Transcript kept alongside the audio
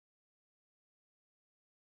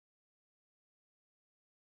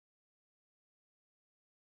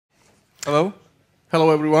Hello.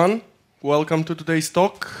 Hello everyone, welcome to today's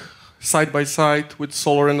talk, side by side with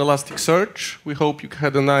Solr and Elasticsearch. We hope you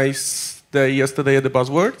had a nice day yesterday at the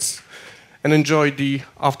Buzzwords and enjoyed the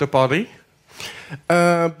after party.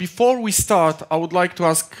 Before we start, I would like to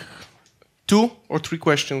ask 2 or 3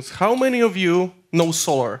 questions. How many of you know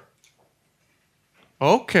Solr?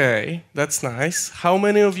 Okay, that's nice. How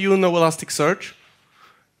many of you know Elasticsearch?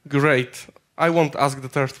 Great. I won't ask the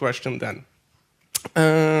third question then.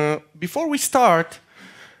 Before we start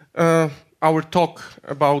our talk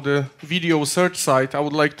about the video search site, I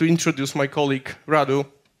would like to introduce my colleague Radu.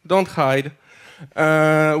 Don't hide.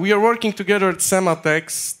 We are working together at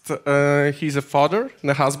Sematext. He's a father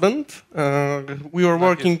and a husband. We are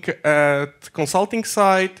working at consulting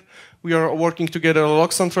site. We are working together on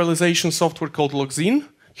log centralization software called Logzine.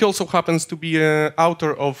 He also happens to be an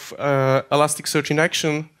author of Elasticsearch in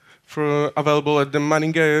Action, available at the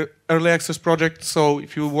Manning Early Access project. So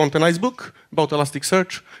if you want a nice book about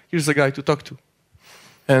Elasticsearch, here's a guy to talk to.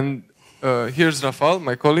 And here's Rafał,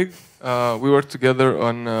 my colleague. We work together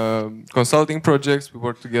on consulting projects. We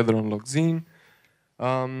work together on Logzine.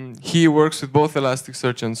 He works with both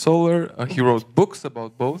Elasticsearch and Solr. He wrote books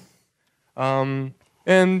about both.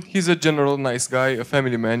 And he's a general nice guy, a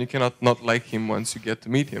family man. You cannot not like him once you get to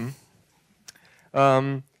meet him.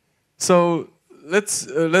 So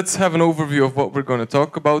let's have an overview of what we're going to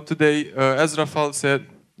talk about today. As Rafał said,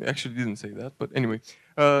 actually didn't say that, but anyway,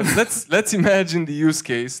 let's imagine the use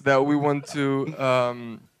case that we want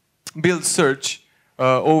to build search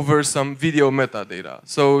over some video metadata.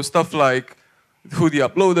 So stuff like who the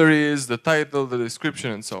uploader is, the title, the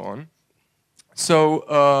description, and so on. So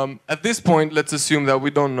at this point, let's assume that we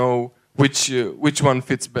don't know which one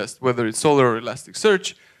fits best, whether it's Solr or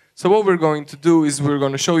Elasticsearch. So what we're going to do is we're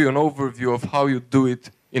going to show you an overview of how you do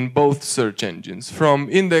it in both search engines, from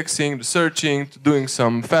indexing to searching to doing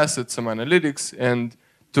some facets, some analytics, and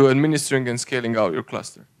to administering and scaling out your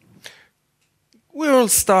cluster. We will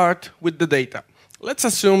start with the data. Let's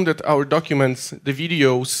assume that our documents, the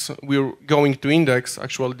videos we're going to index,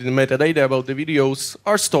 actually the metadata about the videos,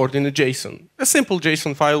 are stored in a JSON. A simple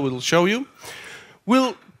JSON file we'll show you.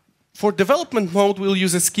 For development mode, we'll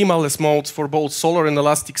use a schemaless modes for both Solr and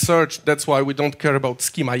Elasticsearch. That's why we don't care about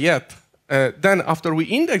schema yet. Then after we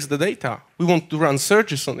index the data, we want to run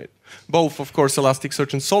searches on it. Both, of course,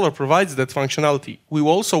 Elasticsearch and Solr provides that functionality. We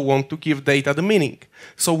also want to give data the meaning.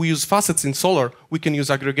 So we use facets in Solr. We can use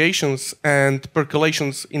aggregations and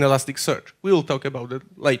percolations in Elasticsearch. We will talk about it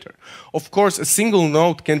later. Of course, a single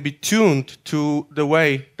node can be tuned to the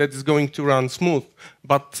way that is going to run smooth.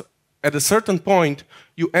 But at a certain point,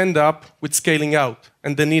 you end up with scaling out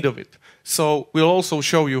and the need of it. So we'll also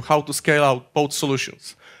show you how to scale out both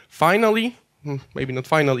solutions. Finally, maybe not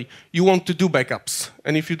finally, you want to do backups.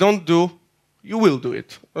 And if you don't do, you will do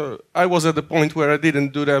it. I was at the point where I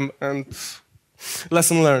didn't do them, and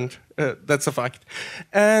lesson learned. That's a fact.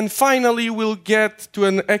 And finally, we'll get to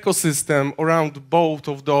an ecosystem around both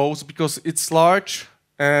of those because it's large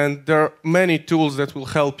and there are many tools that will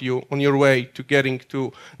help you on your way to getting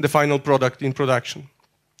to the final product in production.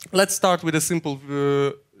 Let's start with a simple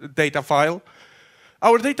data file.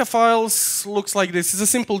 Our data files looks like this. It's a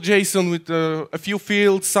simple JSON with a few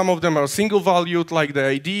fields. Some of them are single-valued, like the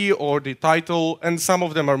ID or the title, and some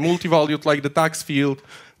of them are multi-valued, like the tags field,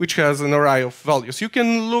 which has an array of values. You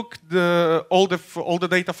can look all the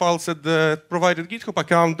data files at the provided GitHub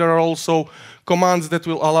account. There are also commands that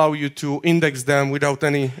will allow you to index them without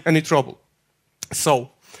any trouble. So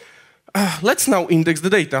let's now index the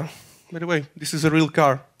data. By the way, this is a real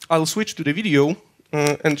car. I'll switch to the video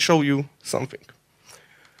and show you something.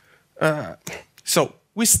 So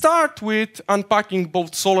we start with unpacking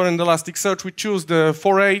both Solr and Elasticsearch. We choose the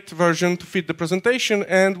 4.8 version to fit the presentation,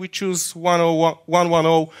 and we choose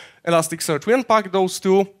 1.10 Elasticsearch. We unpack those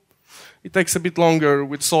two. It takes a bit longer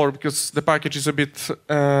with Solr because the package is a bit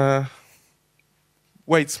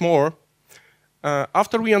weights more.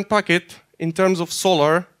 After we unpack it, in terms of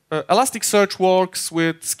Solr, Elasticsearch works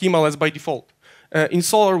with schemaless by default. In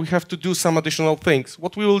Solr, we have to do some additional things.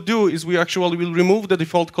 What we will do is we actually will remove the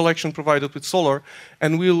default collection provided with Solr,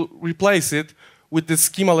 and we'll replace it with the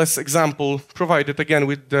schemaless example provided again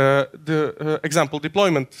with the example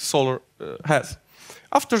deployment Solr has.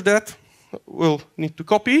 After that, we'll need to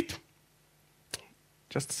copy it.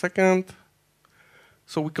 Just a second.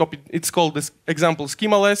 So we copied. It's called this example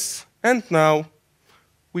schemaless, and now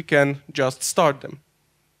we can just start them.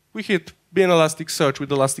 We hit bin Elasticsearch with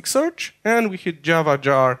Elasticsearch, and we hit Java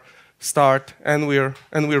jar start, and we're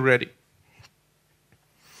ready.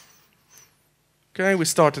 Okay, we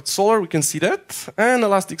started Solr, we can see that, and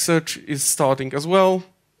Elasticsearch is starting as well.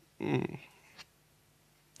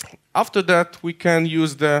 After that, we can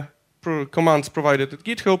use the commands provided at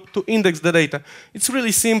GitHub to index the data. It's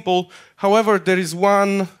really simple. However, there is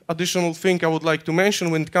one additional thing I would like to mention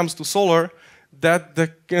when it comes to Solr, that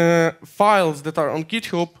the files that are on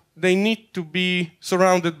GitHub, they need to be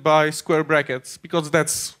surrounded by square brackets, because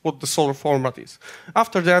that's what the Solr format is.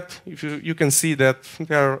 After that, you can see that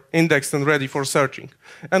they are indexed and ready for searching.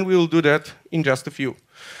 And we will do that in just a few.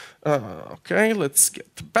 OK, let's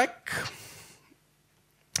get back.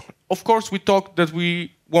 Of course, we talked that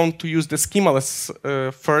we want to use the schemaless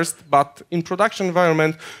first, but in production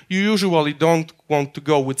environment, you usually don't want to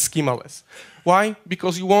go with schemaless. Why?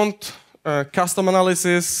 Because you want custom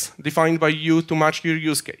analysis defined by you to match your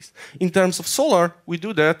use case. In terms of Solr, we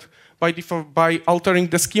do that by altering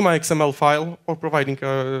the schema XML file or providing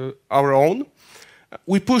our own.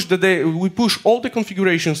 We push all the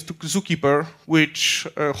configurations to Zookeeper, which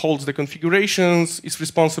holds the configurations, is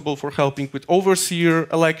responsible for helping with overseer,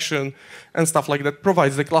 election, and stuff like that,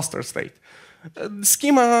 provides the cluster state.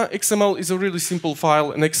 Schema XML is a really simple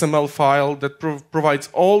file, an XML file that provides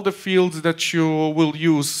all the fields that you will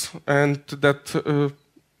use and that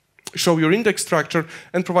show your index structure,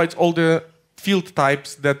 and provides all the field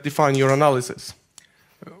types that define your analysis.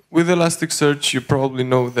 With Elasticsearch, you probably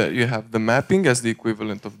know that you have the mapping as the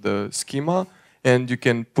equivalent of the schema, and you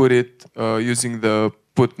can put it using the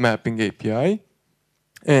put mapping API.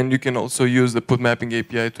 And you can also use the put mapping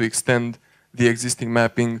API to extend the existing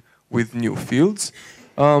mapping with new fields.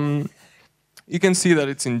 You can see that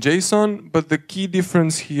it's in JSON, but the key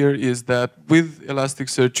difference here is that with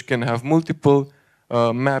Elasticsearch, you can have multiple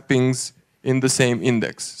mappings in the same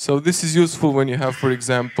index. So this is useful when you have, for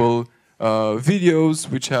example, videos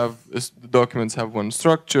which have the documents have one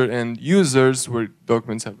structure, and users where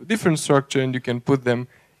documents have a different structure, and you can put them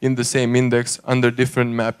in the same index under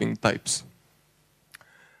different mapping types.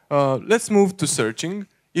 Let's move to searching.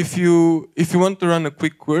 If you want to run a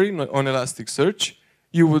quick query on Elasticsearch,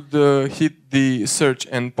 you would hit the search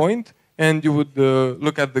endpoint, and you would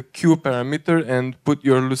look at the Q parameter and put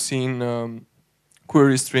your Lucene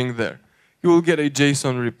query string there. You will get a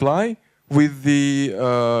JSON reply with the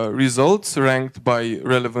results ranked by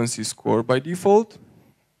relevancy score by default.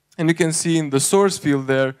 And you can see in the source field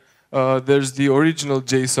there, there's the original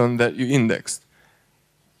JSON that you indexed.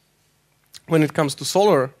 When it comes to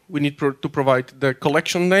Solr, we need to provide the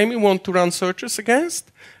collection name we want to run searches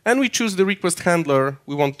against, and we choose the request handler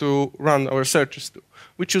we want to run our searches to.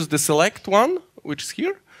 We choose the select one, which is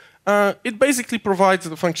here. It basically provides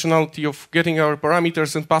the functionality of getting our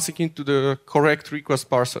parameters and passing into the correct request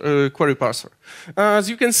parser, query parser. As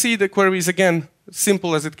you can see, the query is, again,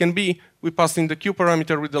 simple as it can be. We passed in the Q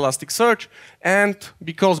parameter with Elasticsearch, and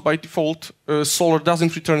because by default Solr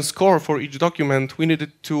doesn't return score for each document, we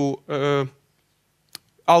needed to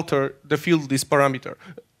alter the field list parameter.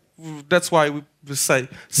 That's why we say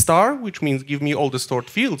star, which means give me all the stored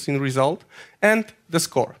fields in result, and the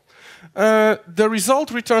score. The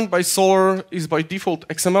result returned by Solr is by default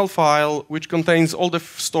XML file, which contains all the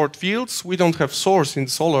stored fields. We don't have source in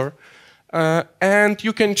Solr. And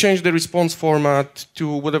you can change the response format to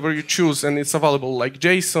whatever you choose, and it's available like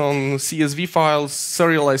JSON, CSV files,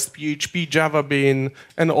 serialized PHP, Java bin,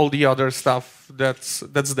 and all the other stuff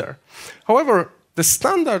that's there. However, the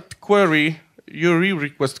standard query, your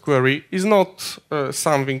request query, is not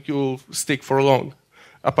something you'll stick for long,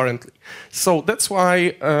 apparently. So that's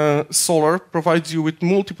why Solr provides you with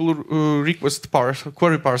multiple query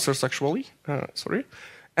parsers, actually.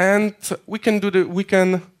 And we can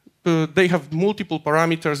do they have multiple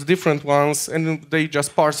parameters, different ones, and they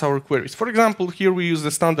just parse our queries. For example, here we use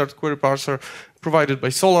the standard query parser provided by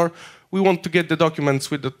Solr. We want to get the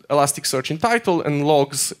documents with the Elasticsearch in title and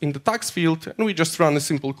logs in the tags field, and we just run a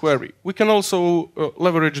simple query. We can also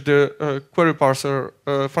leverage the query parser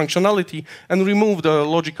functionality and remove the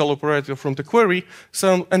logical operator from the query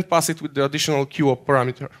and pass it with the additional QOP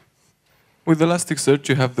parameter. With Elasticsearch,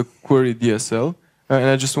 you have the query DSL. And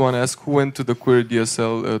I just want to ask, who went to the query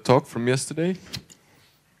DSL talk from yesterday?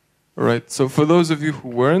 All right, so for those of you who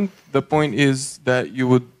weren't, the point is that you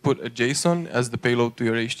would put a JSON as the payload to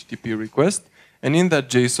your HTTP request, and in that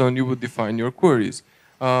JSON, you would define your queries.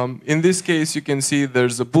 In this case, you can see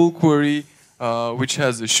there's a bool query, which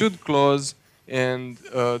has a should clause, and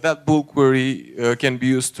that bool query can be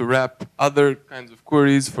used to wrap other kinds of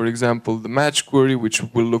queries. For example, the match query, which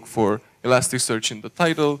will look for Elasticsearch in the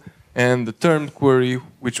title, and the termed query,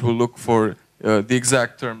 which will look for the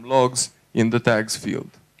exact term logs in the tags field.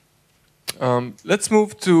 Let's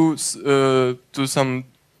move to some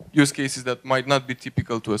use cases that might not be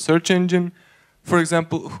typical to a search engine. For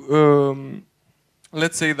example,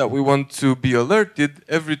 let's say that we want to be alerted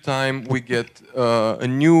every time we get a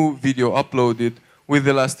new video uploaded with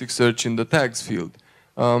Elasticsearch in the tags field.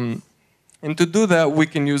 And to do that, we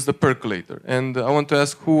can use the percolator. And I want to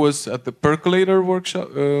ask who was at the percolator workshop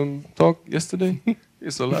talk yesterday?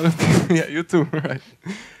 Yes, a lot of people. Yeah, you too, right.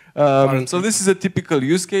 So this is a typical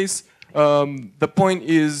use case. The point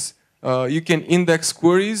is you can index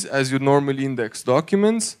queries as you normally index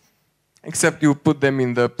documents, except you put them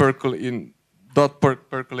in the percolator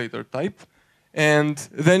type. And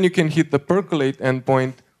then you can hit the percolate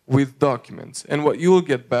endpoint with documents. And what you will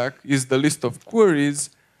get back is the list of queries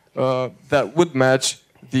that would match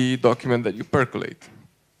the document that you percolate.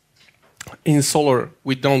 In Solr,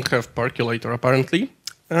 we don't have percolator apparently,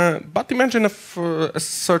 but imagine a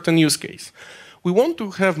certain use case. We want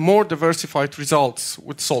to have more diversified results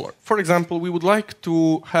with Solr. For example, we would like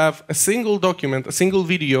to have a single document, a single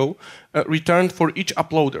video returned for each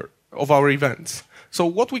uploader of our events. So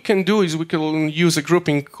what we can do is we can use a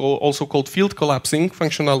grouping also called field collapsing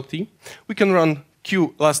functionality. We can run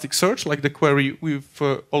Elasticsearch, like the query we've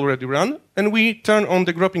already run, and we turn on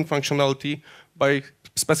the grouping functionality by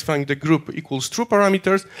specifying the group equals true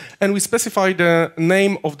parameters, and we specify the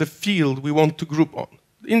name of the field we want to group on.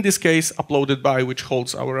 In this case, uploaded by, which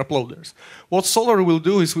holds our uploaders. What Solr will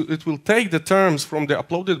do is it will take the terms from the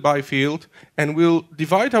uploaded by field and will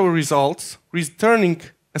divide our results, returning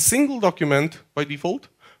a single document by default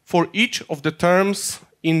for each of the terms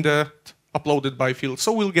in the uploaded by field.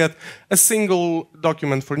 So we'll get a single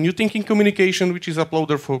document for New Thinking Communication, which is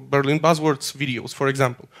uploaded for Berlin Buzzwords videos, for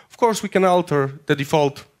example. Of course, we can alter the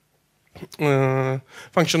default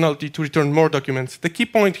functionality to return more documents. The key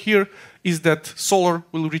point here is that Solr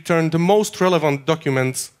will return the most relevant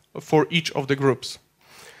documents for each of the groups.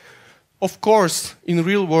 Of course, in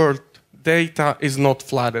real world, data is not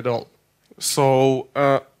flat at all. So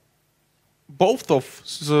both of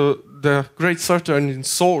the great search engines,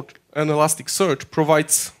 Solr and Elasticsearch,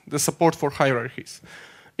 provides the support for hierarchies.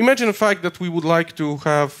 Imagine the fact that we would like to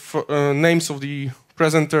have names of the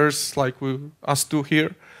presenters, like us two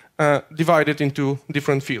here, divided into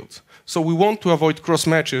different fields. So we want to avoid cross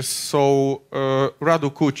matches, so Radu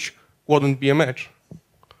Kuch wouldn't be a match,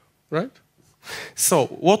 right? So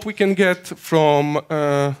what we can get from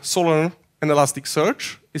Solr and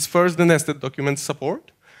Elasticsearch is first the nested document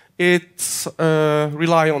support. It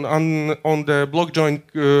relies on the block join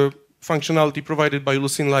functionality provided by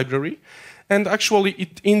Lucene library, and actually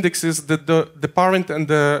it indexes the parent and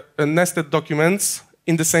the nested documents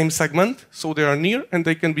in the same segment, so they are near and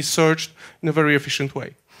they can be searched in a very efficient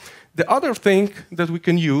way. The other thing that we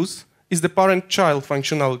can use is the parent-child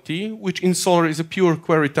functionality, which in Solr is a pure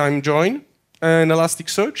query time join. In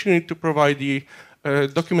Elasticsearch, you need to provide the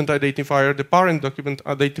document identifier, the parent document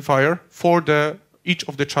identifier for each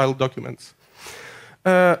of the child documents.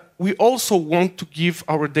 We also want to give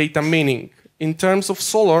our data meaning. In terms of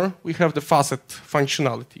Solr, we have the facet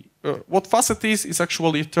functionality. What facet is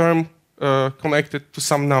actually a term connected to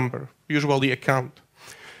some number, usually a count.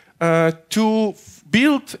 To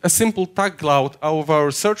build a simple tag cloud out of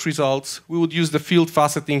our search results, we would use the field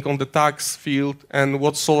faceting on the tags field, and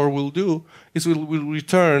what Solr will do is will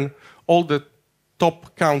return all the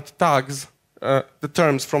top count tags, the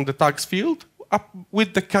terms from the tags field, up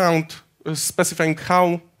with the count specifying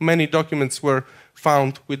how many documents were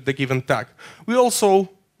found with the given tag. We also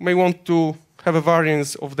may want to have a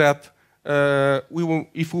variance of that.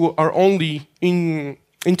 If we are only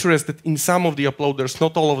interested in some of the uploaders,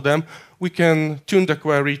 not all of them, we can tune the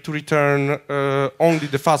query to return only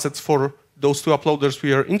the facets for those two uploaders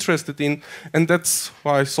we are interested in, and that's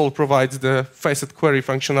why Solr provides the facet query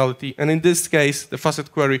functionality. And in this case, the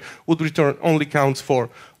facet query would return only counts for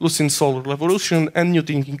Lucene Solr Revolution and New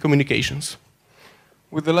Thinking Communications.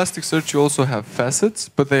 With Elasticsearch, you also have facets,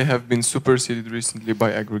 but they have been superseded recently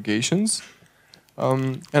by aggregations.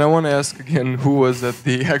 And I want to ask again, who was at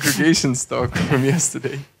the aggregations talk from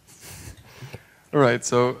yesterday? All right,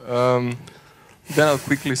 so then I'll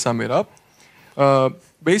quickly sum it up.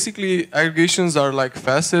 Basically, aggregations are like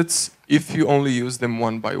facets if you only use them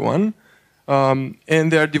one by one.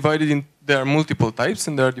 And they are divided in, there are multiple types,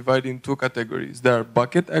 and they are divided in two categories. There are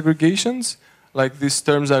bucket aggregations, like this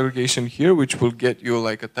terms aggregation here, which will get you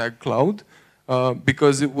like a tag cloud.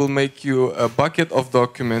 Because it will make you a bucket of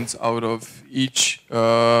documents out of each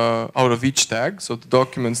tag. So the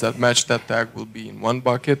documents that match that tag will be in one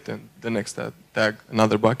bucket, and the next tag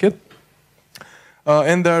another bucket.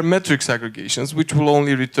 And there are metrics aggregations, which will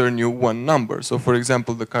only return you one number. So for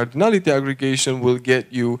example, the cardinality aggregation will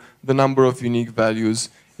get you the number of unique values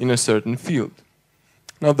in a certain field.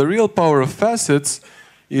 Now the real power of facets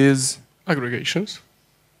is aggregations.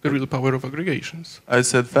 the real power of aggregations. I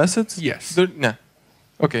said facets? Yes. Nah.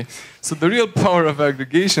 Okay. So the real power of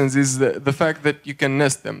aggregations is the fact that you can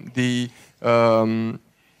nest them. The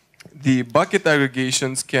bucket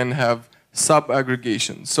aggregations can have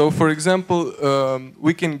sub-aggregations. So for example,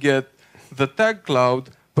 we can get the tag cloud,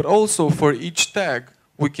 but also for each tag,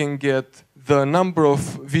 we can get the number of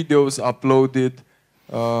videos uploaded,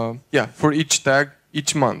 for each tag,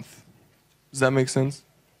 each month. Does that make sense?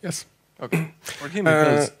 Yes. Okay. For him, it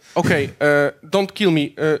does. Okay, don't kill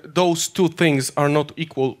me. Those two things are not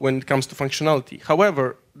equal when it comes to functionality.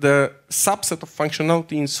 However, the subset of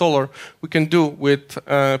functionality in Solr we can do with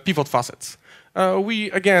pivot facets.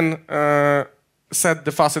 We, again, set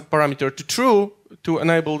the facet parameter to true to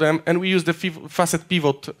enable them, and we use the facet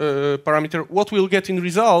pivot parameter. What we'll get in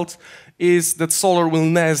results is that Solr will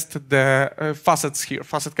nest the facets here,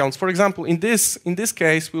 facet counts. For example, in this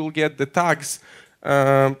case, we will get the tags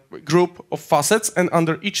group of facets, and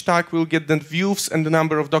under each tag we'll get the views and the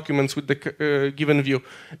number of documents with the given view.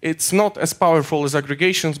 It's not as powerful as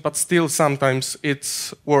aggregations, but still sometimes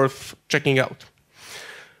it's worth checking out.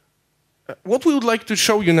 What we would like to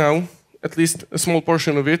show you now, at least a small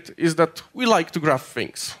portion of it, is that we like to graph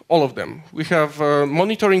things, all of them. We have a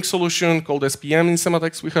monitoring solution called SPM in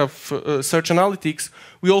Sematex. We have search analytics.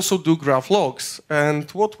 We also do graph logs. And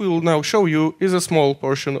what we will now show you is a small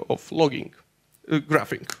portion of logging,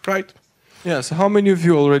 graphing, right? Yeah, so how many of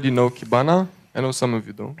you already know Kibana? I know some of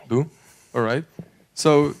you don't. Do? All right.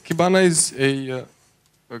 So Kibana is a...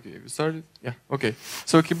 okay, have you started? Yeah, okay.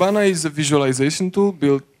 So Kibana is a visualization tool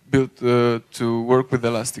built to work with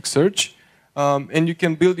Elasticsearch. And you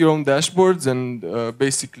can build your own dashboards and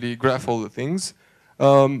basically graph all the things.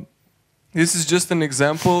 This is just an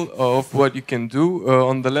example of what you can do.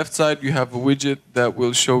 On the left side, you have a widget that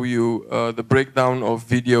will show you the breakdown of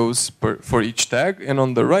videos for each tag. And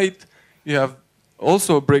on the right, you have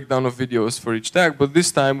also a breakdown of videos for each tag, but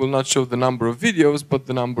this time will not show the number of videos, but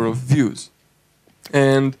the number of views.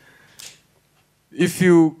 And if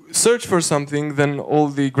you search for something, then all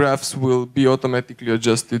the graphs will be automatically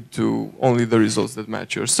adjusted to only the results that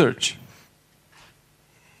match your search.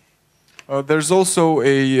 There's also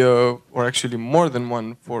or actually more than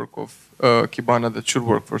one fork of Kibana that should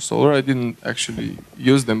work for Solr. I didn't actually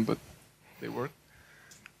use them, but they work.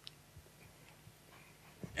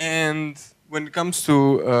 And when it comes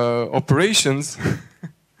to operations,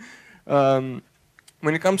 when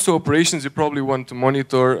it comes to operations, you probably want to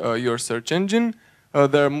monitor your search engine.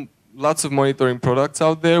 There are lots of monitoring products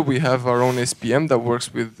out there. We have our own SPM that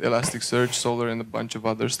works with Elasticsearch, Solr, and a bunch of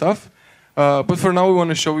other stuff. But for now, we want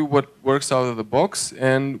to show you what works out of the box.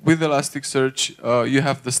 And with Elasticsearch, you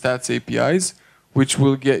have the stats APIs, which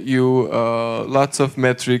will get you lots of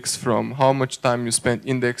metrics from how much time you spent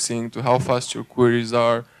indexing to how fast your queries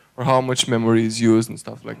are or how much memory is used and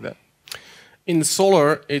stuff like that. In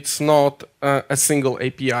Solr, it's not a single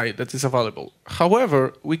API that is available.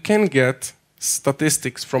 However, we can get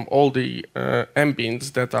statistics from all the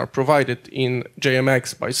ambient that are provided in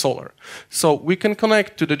JMX by Solr. So we can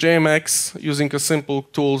connect to the JMX using a simple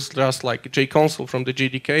tools just like JConsole from the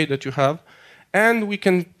JDK that you have, and we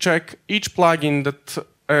can check each plugin that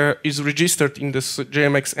is registered in this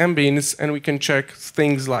JMX ambience, and we can check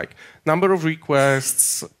things like number of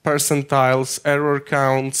requests, percentiles, error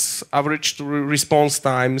counts, average response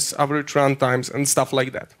times, average run times, and stuff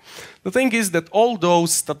like that. The thing is that all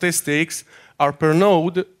those statistics are per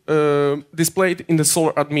node displayed in the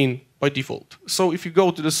Solr admin by default. So if you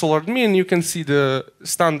go to the Solr admin, you can see the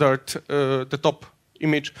standard, the top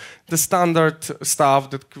image, the standard stuff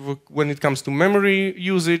that when it comes to memory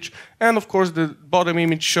usage, and of course the bottom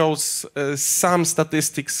image shows some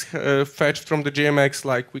statistics fetched from the JMX,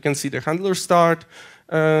 like we can see the handler start,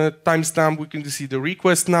 timestamp, we can see the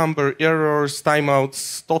request number, errors,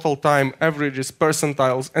 timeouts, total time, averages,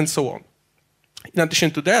 percentiles, and so on. In addition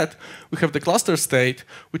to that, we have the cluster state,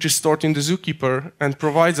 which is stored in the Zookeeper and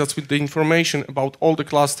provides us with the information about all the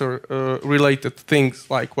cluster-related things,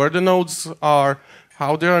 like where the nodes are,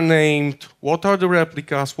 how they are named, what are the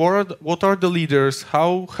replicas, what are the leaders,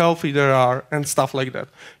 how healthy they are, and stuff like that.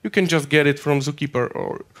 You can just get it from Zookeeper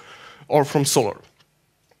or from Solr.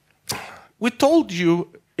 We told you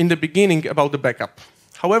in the beginning about the backup.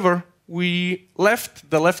 However, we left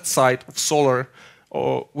the left side of Solr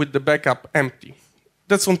with the backup empty.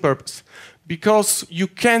 That's on purpose. Because you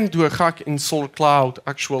can do a hack in Solr Cloud,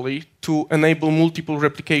 actually, to enable multiple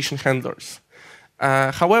replication handlers.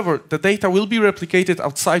 However, the data will be replicated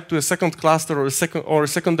outside to a second cluster or a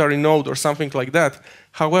secondary node or something like that.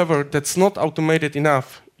 However, that's not automated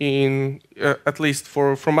enough at least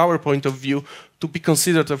from our point of view, to be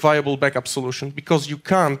considered a viable backup solution, because you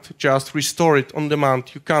can't just restore it on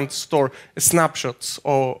demand. You can't store snapshots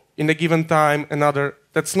or in a given time another.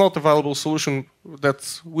 That's not a viable solution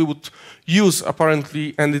that we would use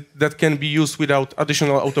apparently, and that can be used without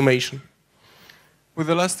additional automation. With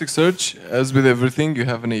Elasticsearch, as with everything, you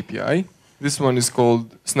have an API. This one is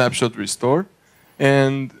called snapshot restore.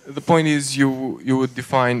 And the point is you would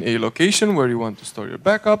define a location where you want to store your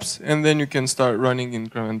backups, and then you can start running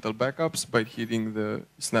incremental backups by hitting the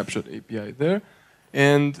snapshot API there.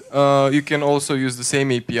 And you can also use the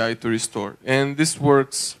same API to restore. And this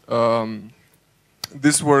works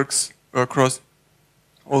across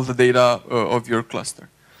all the data of your cluster.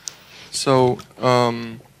 So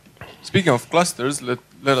speaking of clusters,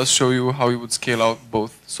 let us show you how you would scale out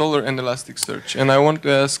both Solr and Elasticsearch. And I want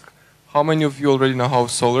to ask, how many of you already know how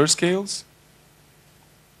Solr scales?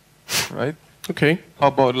 Right? Okay. How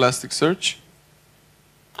about Elasticsearch?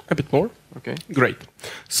 A bit more. Okay. Great.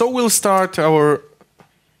 So we'll start our,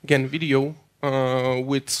 again, video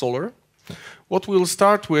with Solr. What we'll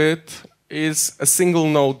start with is a single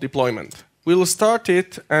node deployment. We'll start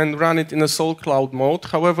it and run it in a Solr cloud mode.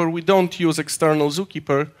 However, we don't use external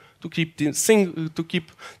zookeeper to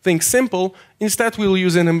keep things simple. Instead, we'll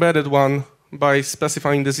use an embedded one by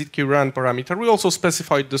specifying the zk run parameter. We also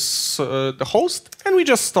specified this, the host, and we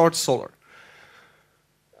just start Solr.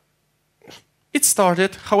 It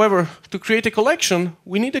started. However, to create a collection,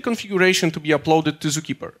 we need a configuration to be uploaded to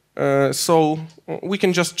Zookeeper. So we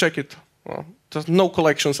can just check it. Well, there's no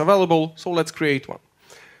collections available, so let's create one.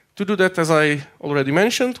 To do that, as I already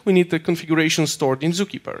mentioned, we need the configuration stored in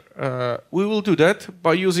Zookeeper. We will do that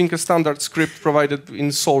by using a standard script provided in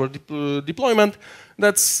Solr deployment.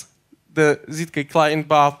 That's the zk client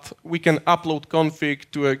path. We can upload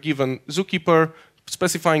config to a given Zookeeper,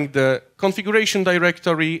 specifying the configuration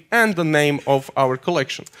directory and the name of our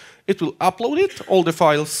collection. It will upload it, all the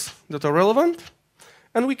files that are relevant,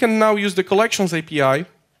 and we can now use the collections API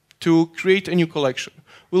to create a new collection.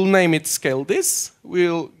 We'll name it scale this.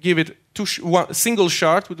 We'll give it one single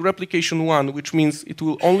shard with replication 1, which means it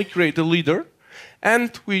will only create a leader,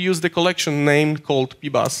 and we use the collection name called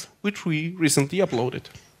bbuzz, which we recently uploaded.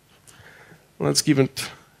 Let's give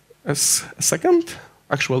it a second,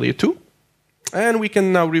 actually a 2. And we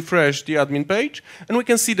can now refresh the admin page, and we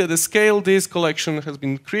can see that the scale this collection has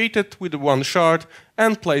been created with one shard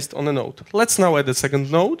and placed on a node. Let's now add a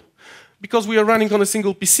second node. Because we are running on a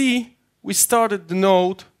single PC, we started the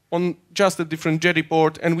node on just a different Jetty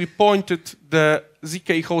port, and we pointed the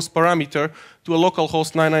zk host parameter to a local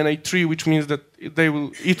host 9983, which means that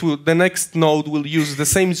the next node will use the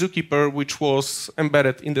same Zookeeper which was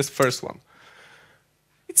embedded in this first one.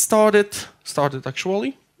 It started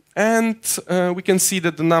actually, and we can see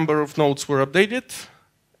that the number of nodes were updated,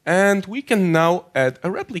 and we can now add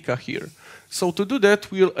a replica here. So to do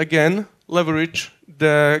that, we'll again leverage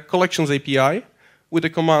the collections API with a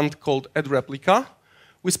command called add replica.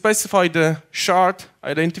 We specify the shard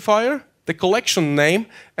identifier, the collection name,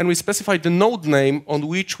 and we specify the node name on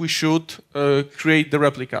which we should create the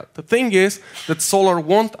replica. The thing is that Solr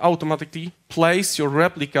won't automatically place your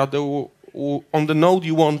replica on the node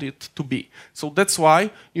you want it to be. So that's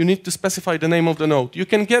why you need to specify the name of the node. You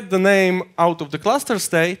can get the name out of the cluster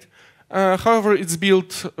state. However, it's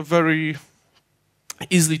built very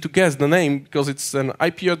easily to guess the name because it's an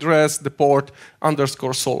IP address, the port,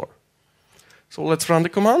 _Solr. So let's run the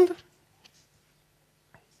command.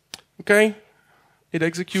 Okay, it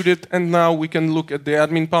executed, and now we can look at the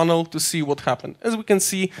admin panel to see what happened. As we can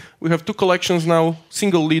see, we have two collections now,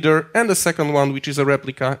 single leader, and a second one, which is a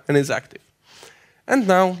replica and is active. And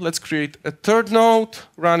now let's create a third node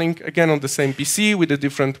running again on the same PC with a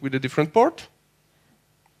different port.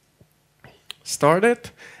 Start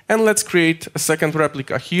it, and let's create a second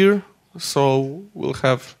replica here, so we'll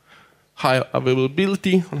have high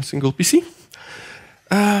availability on a single PC.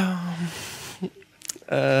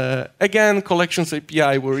 Again, collections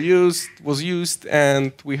API was used,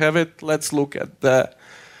 and we have it. Let's look at the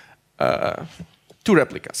two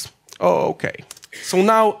replicas. Oh, okay. So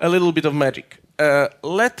now a little bit of magic.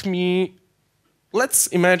 Let's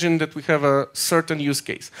imagine that we have a certain use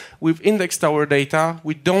case. We've indexed our data.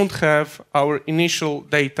 We don't have our initial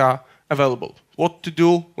data available. What to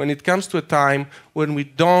do when it comes to a time when we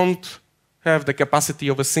don't have the capacity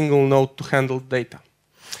of a single node to handle data?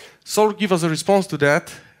 Solr gives us a response to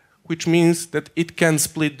that, which means that it can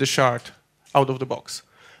split the shard out of the box.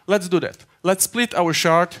 Let's do that. Let's split our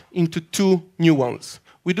shard into two new ones.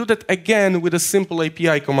 We do that again with a simple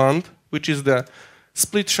API command, which is the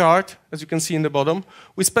split shard, as you can see in the bottom.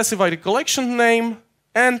 We specify the collection name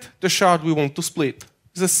and the shard we want to split.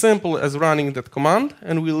 It's as simple as running that command,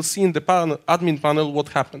 and we'll see in the admin panel what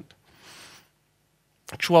happened.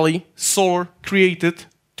 Actually, Solr created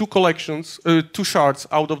two shards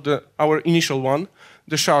out of our initial one,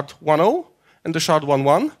 the shard 1.0 and the shard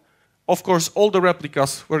 1.1. Of course, all the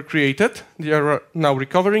replicas were created. They are now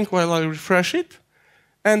recovering while I refresh it.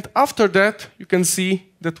 And after that, you can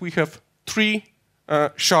see that we have three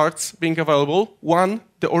shards being available. One,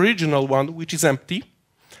 the original one, which is empty.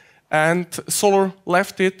 And Solr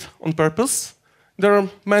left it on purpose. There are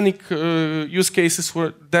many use cases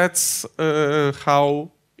where that's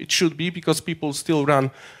how it should be, because people still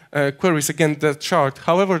run queries against that shard.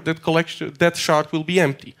 However, that shard will be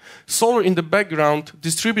empty. Solr in the background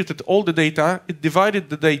distributed all the data. It divided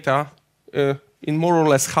the data in more or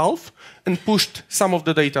less half and pushed some of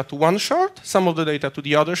the data to one shard, some of the data to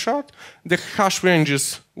the other shard. The hash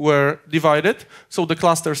ranges were divided, so the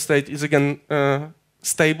cluster state is again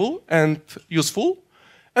stable and useful.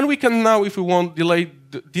 And we can now, if we want,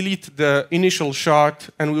 delete the initial shard,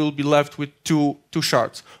 and we will be left with two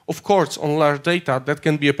shards. Of course, on large data, that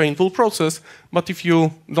can be a painful process, but if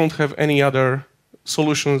you don't have any other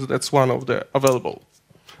solutions, that's one of the available.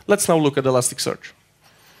 Let's now look at Elasticsearch.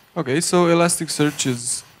 Okay, so Elasticsearch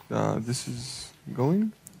is, this is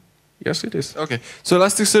going? Yes, it is. Okay, so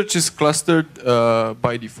Elasticsearch is clustered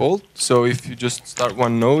by default. So if you just start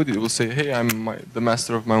one node, it will say, hey, I'm the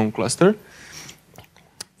master of my own cluster.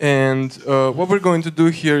 And what we're going to do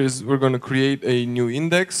here is we're going to create a new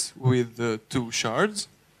index with two shards.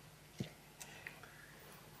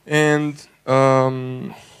 And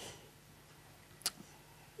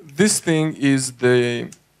this thing is the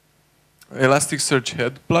Elasticsearch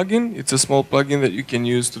head plugin. It's a small plugin that you can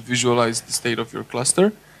use to visualize the state of your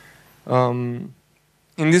cluster. In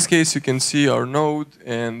this case, you can see our node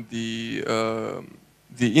and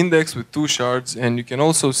the index with two shards, and you can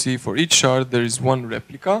also see for each shard there is one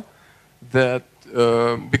replica that,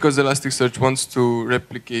 because Elasticsearch wants to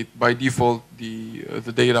replicate by default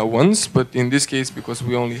the data once, but in this case, because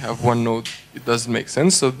we only have one node, it doesn't make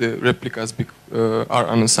sense, so the replicas are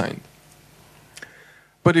unassigned.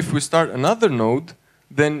 But if we start another node,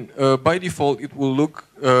 then by default it will look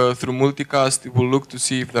through multicast, it will look to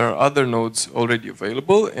see if there are other nodes already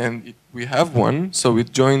available, and we have one, so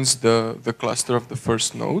it joins the cluster of the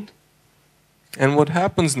first node. And what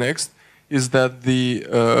happens next is that the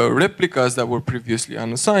replicas that were previously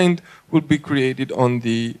unassigned will be created on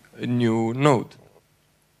the new node.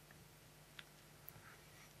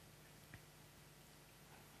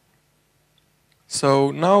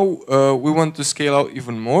 So now we want to scale out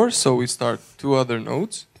even more, so we start two other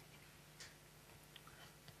nodes.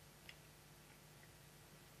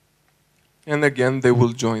 And again, they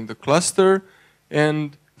will join the cluster.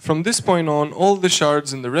 And from this point on, all the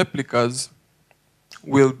shards and the replicas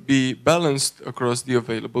will be balanced across the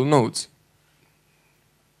available nodes.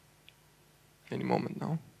 Any moment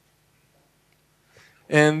now.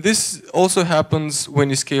 And this also happens when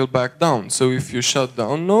you scale back down. So if you shut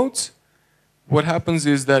down nodes, what happens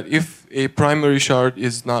is that if a primary shard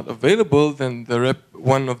is not available, then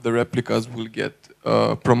one of the replicas will get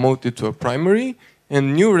promoted to a primary,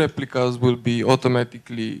 and new replicas will be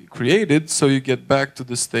automatically created, so you get back to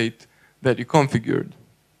the state that you configured.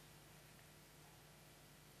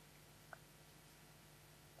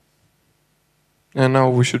 And now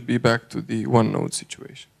we should be back to the one node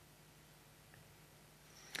situation.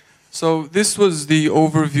 So this was the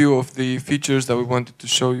overview of the features that we wanted to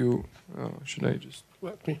show you. Should I just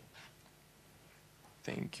let me?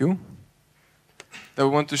 Thank you. That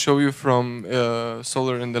we want to show you from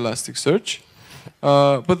Solr and Elasticsearch.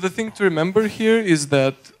 But the thing to remember here is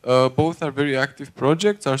that both are very active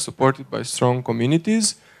projects, are supported by strong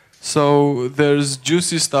communities. So there's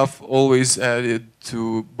juicy stuff always added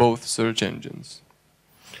to both search engines.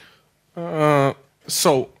 To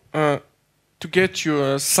get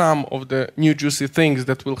you some of the new juicy things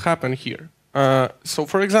that will happen here. So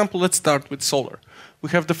for example, let's start with Solr. We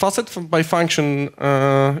have the facet by function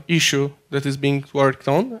issue that is being worked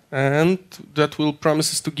on, and that will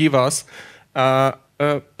promises to give us a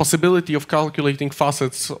possibility of calculating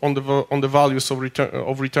facets on the values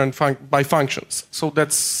of return by functions. So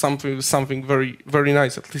that's something very, very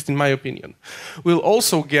nice, at least in my opinion. We'll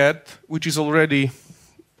also get, which is already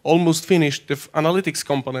almost finished, the analytics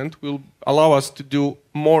component will allow us to do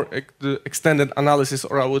more extended analysis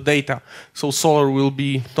of our data. So Solr will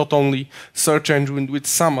be not only search engine with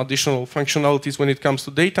some additional functionalities when it comes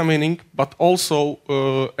to data mining, but also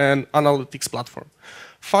an analytics platform.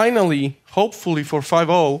 Finally, hopefully for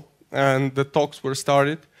 5.0, and the talks were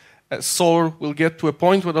started, Solr will get to a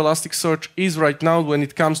point where Elasticsearch is right now when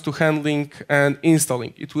it comes to handling and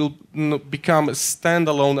installing. It will become a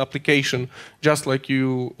standalone application, just like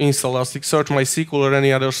you install Elasticsearch, MySQL, or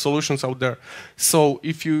any other solutions out there. So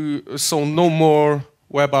no more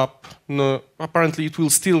web app. No, apparently, it will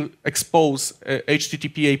still expose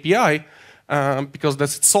HTTP API because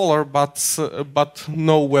that's Solr, but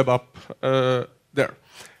no web app there.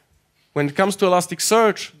 When it comes to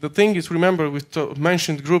Elasticsearch, the thing is, remember, we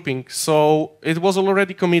mentioned grouping. So it was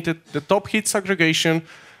already committed. The top hits aggregation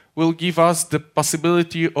will give us the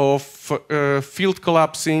possibility of field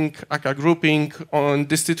collapsing, aka grouping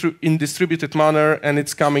in distributed manner, and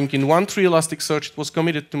it's coming in 1.3 Elasticsearch. It was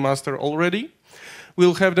committed to master already.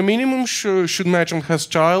 We'll have the minimum should match and has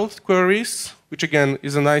child queries, which again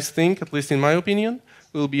is a nice thing, at least in my opinion.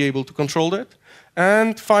 We'll be able to control that.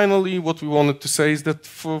 And finally, what we wanted to say is that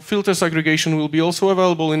for filters aggregation will be also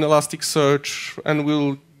available in Elasticsearch and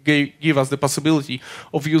will give us the possibility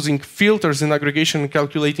of using filters in aggregation and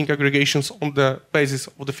calculating aggregations on the basis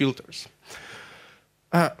of the filters.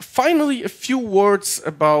 Finally, a few words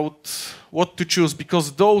about what to choose,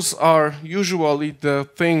 because those are usually the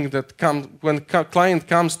thing that comes when client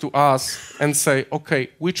comes to us and say, okay,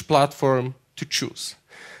 which platform to choose.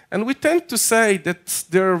 And we tend to say that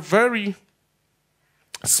there are very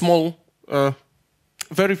small,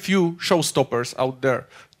 very few showstoppers out there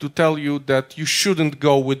to tell you that you shouldn't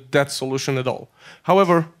go with that solution at all.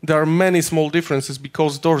 However, there are many small differences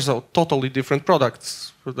because those are totally different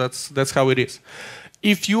products. So that's how it is.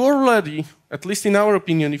 If you already, at least in our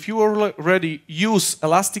opinion, if you already use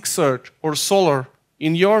Elasticsearch or Solr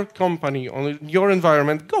in your company or in your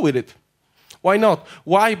environment, go with it. Why not?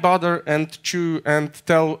 Why bother and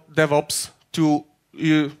tell DevOps to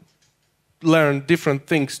learn different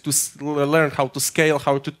things, to learn how to scale,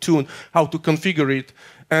 how to tune, how to configure it,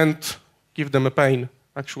 and give them a pain,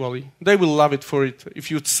 actually. They will love it for it. If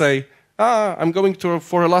you'd say, I'm going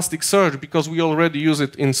for Elasticsearch because we already use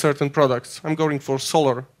it in certain products. I'm going for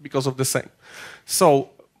Solr because of the same. So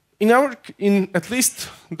in at least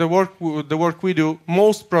the work we do,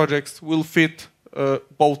 most projects will fit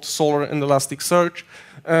both Solr and Elasticsearch.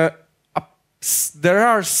 There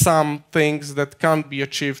are some things that can't be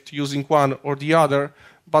achieved using one or the other,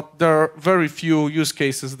 but there are very few use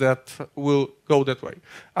cases that will go that way.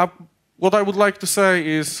 What I would like to say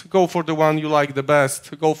is go for the one you like the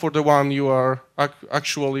best, go for the one you are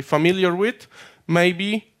actually familiar with,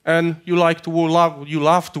 maybe, and you love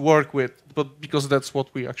to work with, but because that's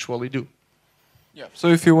what we actually do. Yeah. So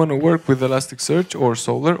if you want to work with Elasticsearch or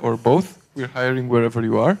Solr or both, we're hiring wherever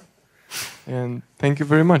you are. And thank you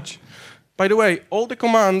very much. By the way, all the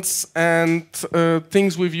commands and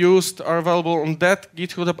things we've used are available on that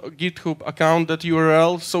GitHub account, that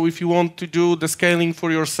URL. So if you want to do the scaling for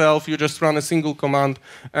yourself, you just run a single command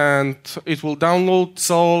and it will download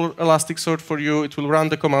Solr, Elasticsearch for you. It will run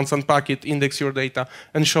the commands, unpack it, index your data,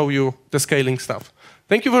 and show you the scaling stuff.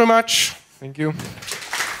 Thank you very much. Thank you.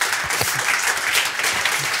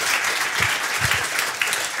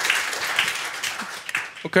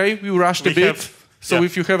 Okay, we rushed a bit. So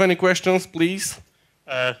if you have any questions, please.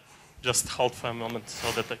 Just hold for a moment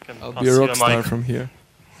so that I can I'll pass be a you rock star from here.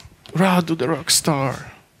 Radu, the rock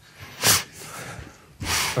star.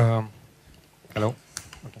 Hello.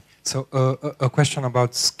 Okay. So a question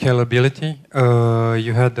about scalability.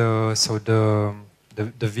 You had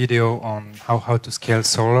the video on how to scale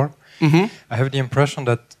Solr. Mm-hmm. I have the impression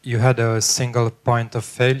that you had a single point of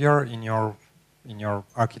failure in your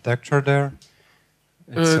architecture there.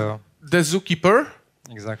 The zookeeper.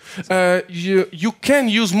 Exactly. You can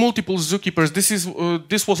use multiple zookeepers.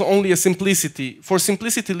 This was only a simplicity. For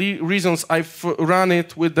simplicity reasons, I've run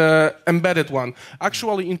it with the embedded one.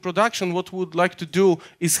 Actually, in production, what we would like to do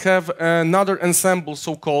is have another ensemble,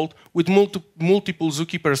 so-called, with multiple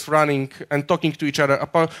zookeepers running and talking to each other.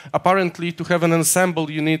 Apparently, to have an ensemble,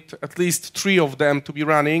 you need at least 3 of them to be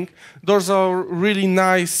running. Those are really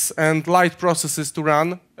nice and light processes to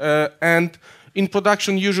run, and in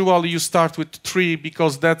production, usually you start with 3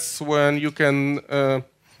 because that's when you can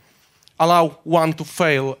allow one to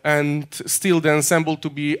fail and still the ensemble to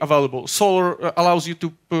be available. Solr allows you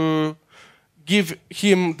to give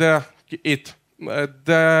him the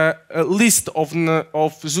list of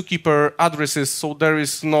zookeeper addresses, so there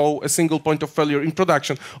is a single point of failure in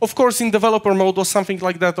production. Of course, in developer mode or something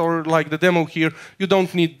like that, or like the demo here, you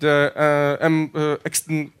don't need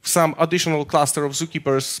some additional cluster of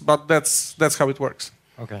zookeepers, but that's how it works.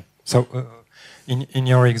 Okay. So in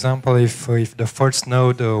your example, if the first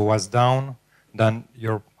node was down, then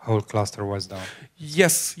your whole cluster was down.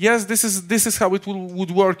 Yes, yes, this is how it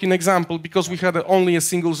would work in example, because we had only a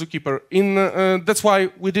single zookeeper. That's why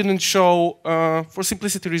we didn't show, for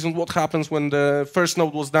simplicity reasons, what happens when the first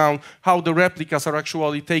node was down, how the replicas are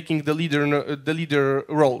actually taking the leader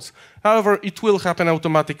roles. However, it will happen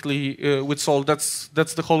automatically with Solr.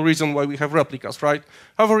 That's the whole reason why we have replicas, right?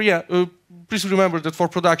 However, yeah, please remember that for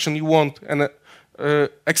production you want an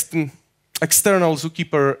external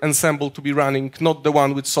zookeeper ensemble to be running, not the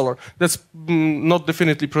one with Solr. That's not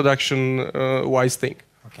definitely production-wise thing.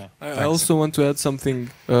 Okay. I also want to add something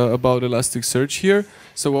about Elasticsearch here.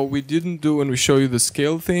 So what we didn't do when we show you the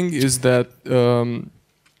scale thing is that,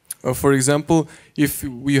 for example, if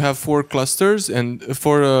we have 4 clusters and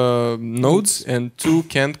 4 nodes and 2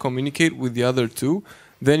 can't communicate with the other 2,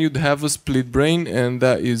 then you'd have a split brain, and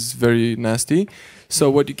that is very nasty. So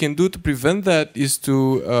what you can do to prevent that is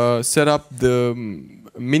to set up the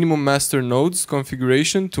minimum master nodes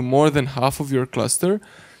configuration to more than half of your cluster.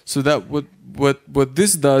 So that what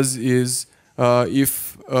this does is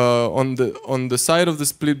if on the side of the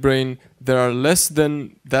split brain there are less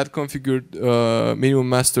than that configured minimum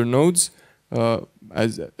master nodes,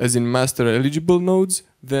 as in master eligible nodes,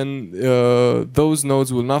 then those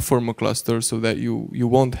nodes will not form a cluster, so that you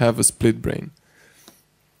won't have a split brain.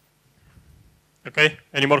 Okay,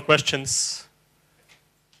 any more questions?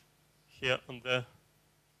 Here on the...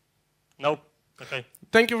 No? Okay.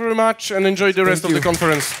 Thank you very much, and enjoy the rest of the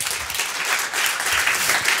conference.